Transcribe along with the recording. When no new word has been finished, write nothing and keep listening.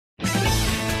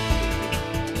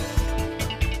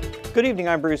Good evening,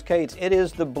 I'm Bruce Cates. It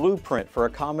is the blueprint for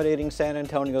accommodating San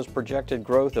Antonio's projected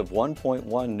growth of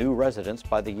 1.1 new residents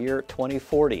by the year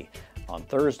 2040. On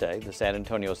Thursday, the San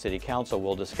Antonio City Council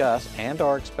will discuss and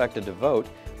are expected to vote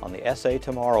on the SA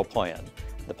Tomorrow plan.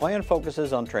 The plan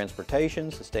focuses on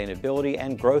transportation, sustainability,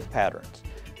 and growth patterns.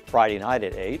 Friday night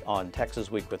at 8 on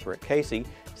Texas Week with Rick Casey,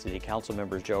 City Council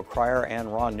members Joe Cryer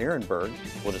and Ron Nierenberg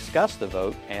will discuss the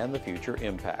vote and the future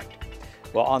impact.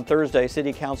 Well, on Thursday,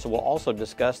 City Council will also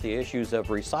discuss the issues of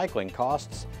recycling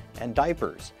costs and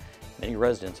diapers. Many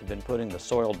residents have been putting the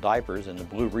soiled diapers in the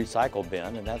blue recycle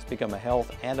bin, and that's become a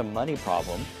health and a money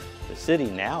problem. The city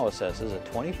now assesses a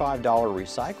 $25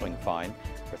 recycling fine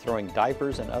for throwing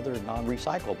diapers and other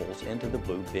non-recyclables into the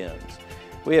blue bins.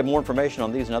 We have more information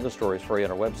on these and other stories for you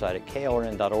on our website at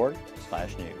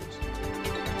klrn.org/news.